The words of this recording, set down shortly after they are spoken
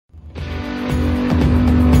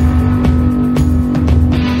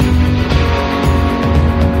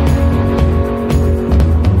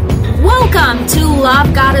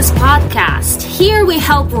Goddess podcast. Here we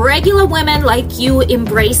help regular women like you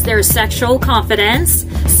embrace their sexual confidence,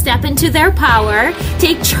 step into their power,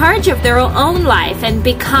 take charge of their own life, and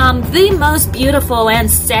become the most beautiful and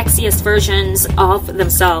sexiest versions of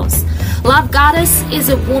themselves. Love Goddess is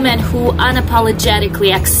a woman who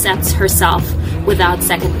unapologetically accepts herself without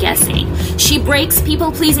second guessing. She breaks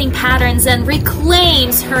people-pleasing patterns and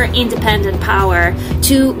reclaims her independent power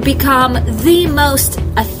to become the most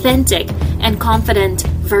authentic and confident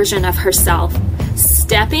version of herself.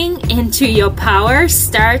 Stepping into your power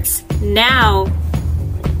starts now.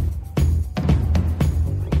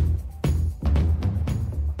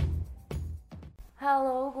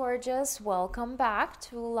 Hello, gorgeous. Welcome back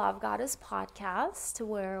to Love Goddess podcast,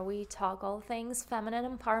 where we talk all things feminine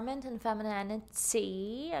empowerment and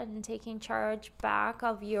femininity and taking charge back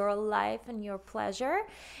of your life and your pleasure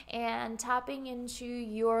and tapping into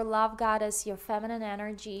your love goddess, your feminine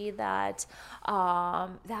energy that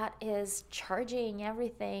is charging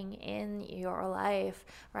everything in your life,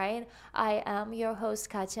 right? I am your host,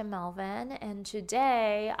 Katya Melvin, and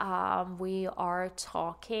today we are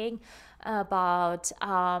talking about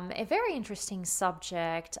a very interesting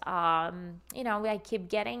subject. I keep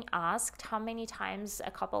getting asked how many times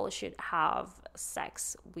a couple should have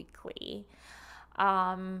sex weekly.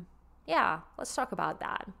 Let's talk about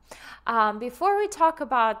that. Before we talk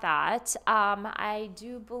about that, I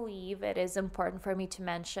do believe it is important for me to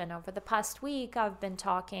mention over the past week, I've been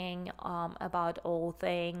talking about all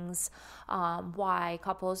things, why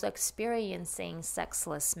couples experiencing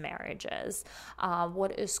sexless marriages,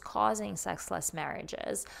 what is causing sexless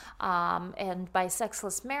marriages. And by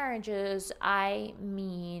sexless marriages, I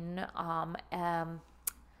mean a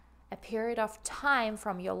period of time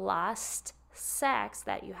from your last sex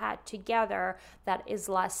that you had together that is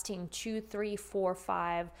lasting 2, 3, 4,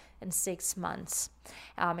 5, and 6 months.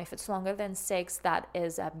 If it's longer than 6, that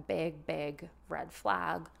is a big red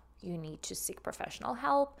flag. You need to seek professional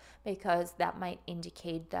help because that might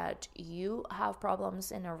indicate that you have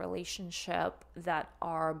problems in a relationship that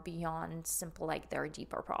are beyond simple, like they're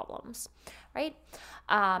deeper problems, right?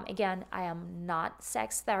 Again, I am not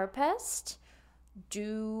sex therapist.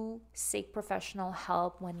 Do seek professional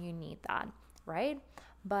help when you need that, right?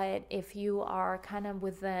 But if you are kind of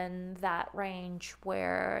within that range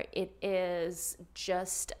where it is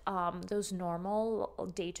just those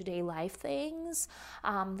normal day-to-day life things,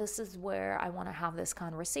 this is where I want to have this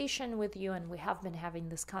conversation with you. And we have been having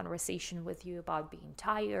this conversation with you about being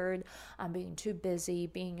tired, being too busy,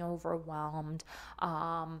 being overwhelmed,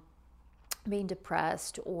 being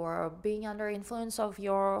depressed, or being under influence of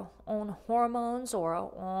your own hormones, or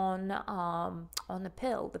on the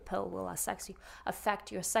pill. The pill will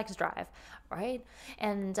affect your sex drive, right?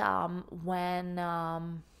 And when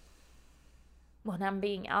I'm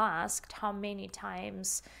being asked how many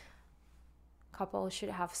times couples should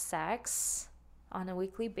have sex on a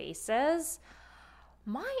weekly basis,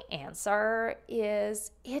 my answer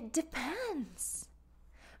is it depends.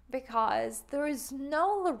 Because there is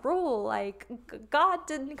no rule, like God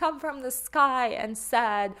didn't come from the sky and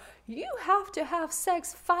said, you have to have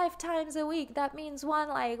sex 5 times a week. That means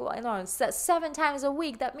 7 times a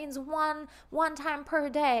week. That means one time per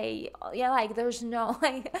day. Yeah, like there's no,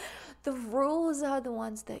 the rules are the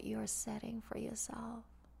ones that you're setting for yourself,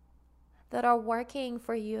 that are working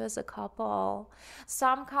for you as a couple.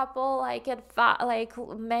 Some couple like it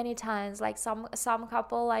many times, like some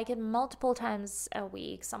couple like it multiple times a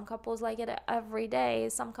week. Some couples like it every day.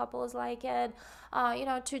 Some couples like it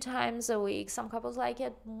 2 times a week. Some couples like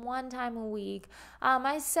it 1 time a week.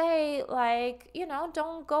 I say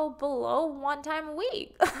don't go below 1 time a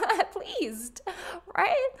week at least,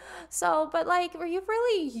 right? So but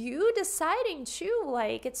you deciding to,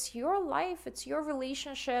 it's your life, it's your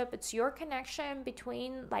relationship, it's your connection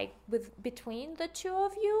between the two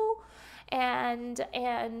of you, and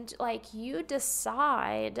you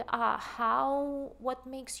decide what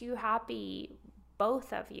makes you happy,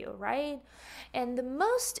 both of you, right? And the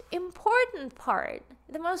most important part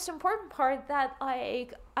that I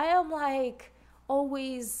am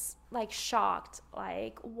always shocked,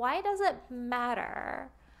 why does it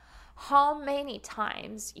matter how many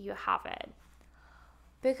times you have it?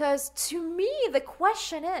 Because to me the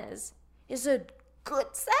question is it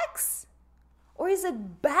good sex or is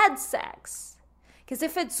it bad sex? Because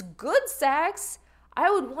if it's good sex, I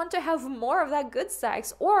would want to have more of that good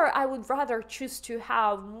sex, or I would rather choose to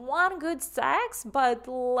have one good sex but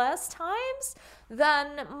less times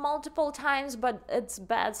than multiple times but it's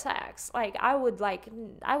bad sex. I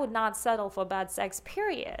would not settle for bad sex,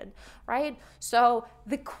 period, right? So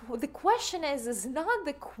the question is not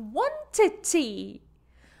the quantity.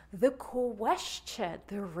 The question,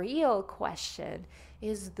 the real question,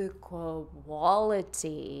 is the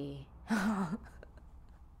quality.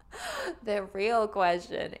 The real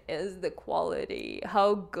question is the quality.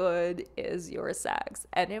 How good is your sex?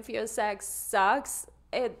 And if your sex sucks,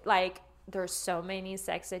 there's so many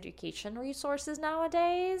sex education resources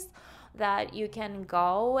nowadays that you can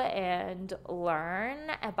go and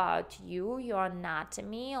learn about your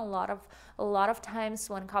anatomy. A lot of times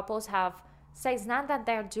when couples have sex, not that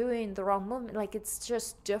they're doing the wrong movement, like it's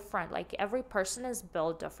just different. Like every person is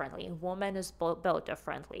built differently. A woman is built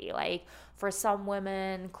differently. Like for some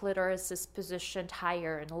women, clitoris is positioned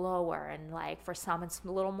higher and lower, and like for some it's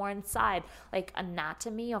a little more inside. Like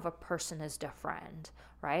anatomy of a person is different,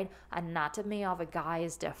 right? Anatomy of a guy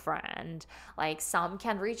is different. Like some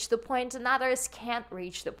can reach the point and others can't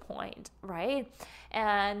reach the point, right?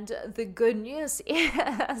 And the good news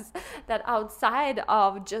is that outside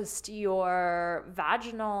of just your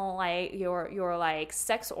vaginal, like your like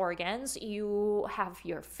sex organs, you have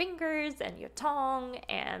your fingers and your tongue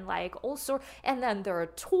and like also, and then there are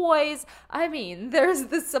toys. I mean, there's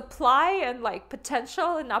the supply and like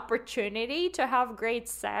potential and opportunity to have great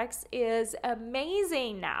sex is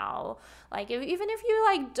amazing now. Like even if you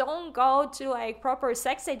like don't go to like proper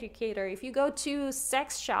sex educator, if you go to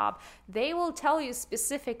sex shop, they will tell you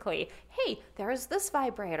specifically, hey, there is this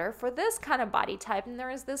vibrator for this kind of body type and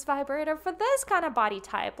there is this vibrator for this kind of body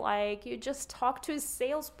type. Like you just talk to a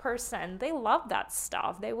salesperson. They love that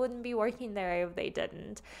stuff. They wouldn't be working there if they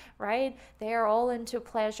didn't, right? They are all into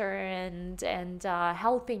pleasure and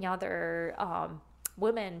helping other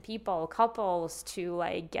women, people, couples to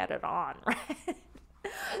like get it on, right?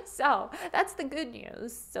 So that's the good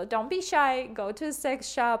news. So don't be shy. Go to a sex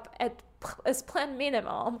shop as plan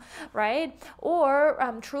minimum, right? Or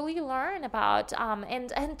truly learn about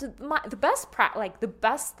the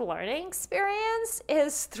best learning experience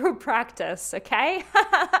is through practice. Okay,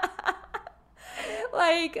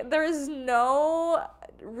 like there's no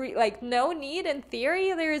need in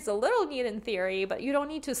theory. There is a little need in theory, but you don't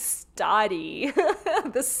need to study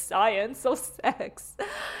the science of sex.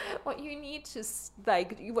 What you need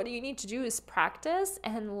to do is practice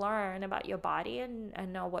and learn about your body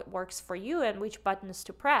and know what works for you and which buttons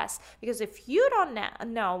to press. Because if you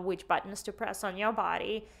don't know which buttons to press on your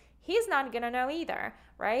body, he's not gonna know either,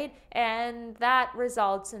 right? And that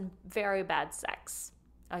results in very bad sex.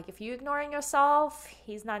 Like if you're ignoring yourself,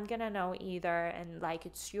 he's not gonna know either. And like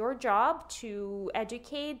it's your job to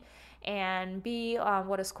educate and be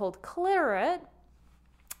what is called clear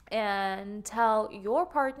and tell your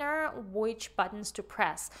partner which buttons to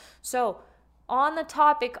press. So on the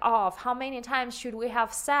topic of how many times should we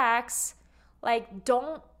have sex, like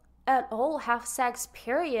don't at all have sex,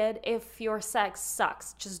 period, if your sex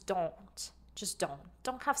sucks. Just don't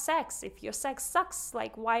have sex. If your sex sucks,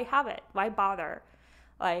 like why have it? Why bother?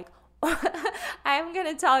 Like, I'm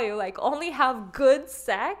gonna tell you, like, only have good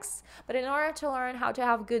sex. But in order to learn how to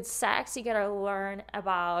have good sex, you gotta learn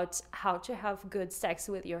about how to have good sex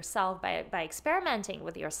with yourself by experimenting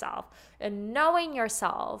with yourself and knowing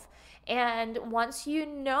yourself. And once you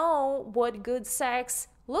know what good sex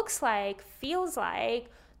looks like, feels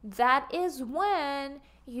like, that is when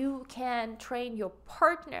you can train your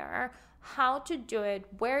partner how to do it,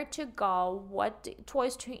 where to go, what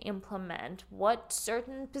toys to implement, what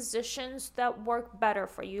certain positions that work better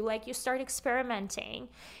for you. Like you start experimenting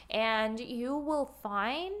and you will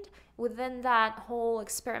find within that whole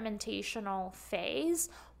experimentational phase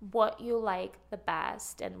what you like the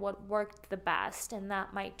best and what worked the best, and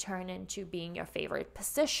that might turn into being your favorite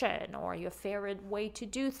position or your favorite way to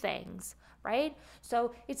do things, right?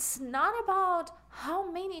 So it's not about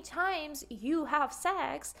how many times you have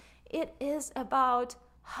sex. It is about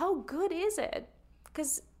how good is it?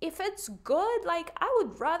 Because if it's good, like I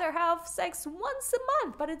would rather have sex once a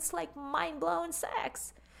month, but it's like mind-blowing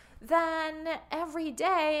sex, than every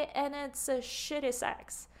day and it's a shitty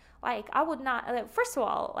sex. Like I would not, first of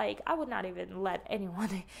all, like I would not even let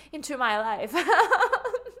anyone into my life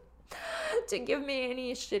to give me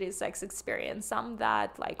any shitty sex experience. I'm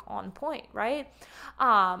that like on point, right?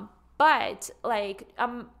 But like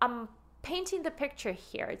I'm painting the picture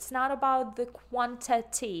here. It's not about the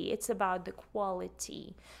quantity, it's about the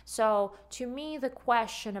quality. So to me, the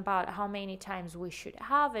question about how many times we should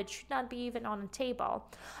have it should not be even on a table.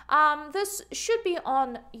 This should be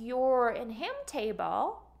on your and him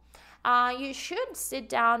table. You should sit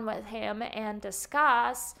down with him and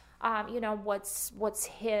discuss what's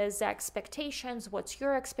his expectations, what's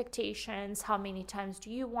your expectations, how many times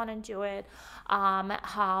do you want to do it,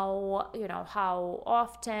 how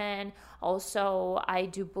often. Also, I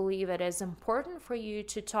do believe it is important for you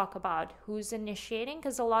to talk about who's initiating,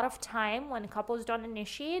 because a lot of time when couples don't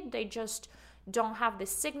initiate, they just don't have the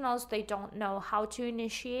signals, they don't know how to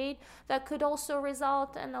initiate. That could also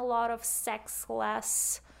result in a lot of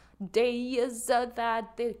sexless days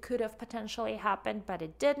that they could have potentially happened, but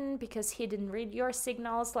it didn't, because he didn't read your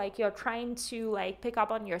signals. Like, you're trying to like pick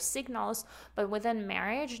up on your signals, but within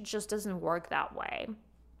marriage it just doesn't work that way.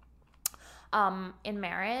 In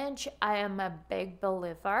marriage, I am a big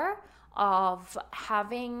believer of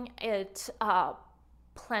having it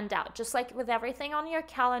planned out. Just like with everything on your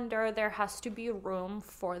calendar, there has to be room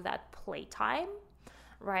for that playtime,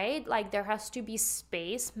 right? Like, there has to be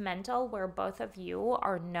space mental where both of you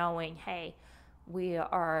are knowing, hey, we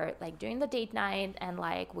are like doing the date night, and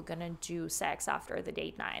like we're gonna do sex after the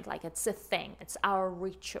date night. Like, it's a thing, it's our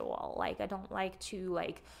ritual. Like, I don't like to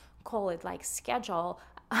like call it like schedule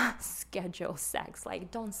sex.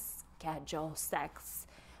 Like, don't schedule sex,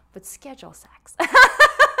 but schedule sex.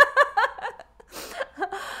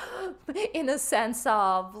 In a sense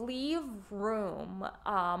of leave room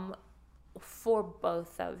for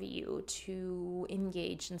both of you to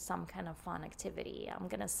engage in some kind of fun activity. I'm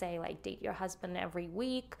gonna say like date your husband every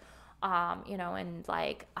week, and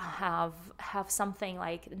like have something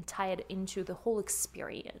like tied into the whole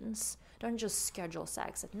experience. Don't just schedule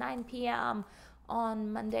sex at 9 p.m.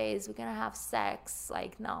 on Mondays, we're gonna have sex.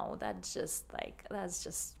 Like, no, that's just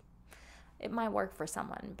it might work for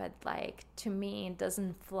someone, but like to me it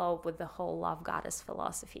doesn't flow with the whole love goddess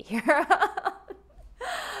philosophy here.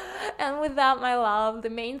 And with that, my love, the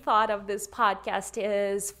main thought of this podcast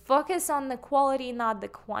is focus on the quality, not the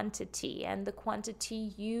quantity. And the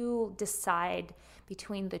quantity you decide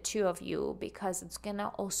between the two of you, because it's gonna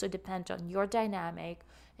also depend on your dynamic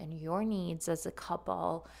and your needs as a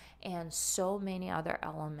couple and so many other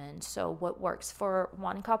elements. So what works for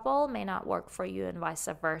one couple may not work for you, and vice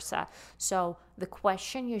versa. So the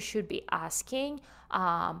question you should be asking,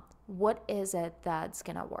 what is it that's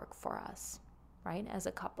gonna work for us, right, as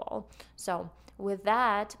a couple? So with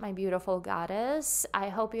that, my beautiful goddess, I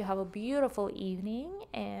hope you have a beautiful evening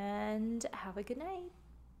and have a good night.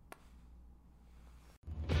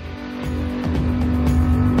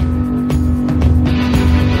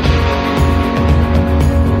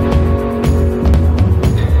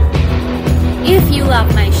 If you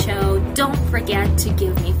love my show, don't forget to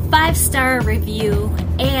give me 5-star review,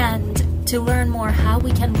 and to learn more how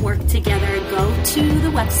we can work together, go to the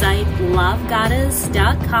website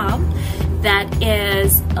lovegoddess.com. That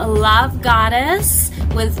is Love Goddess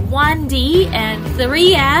with 1D and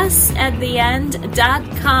 3S at the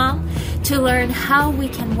end.com, to learn how we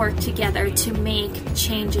can work together to make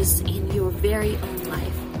changes in your very own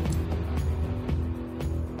life.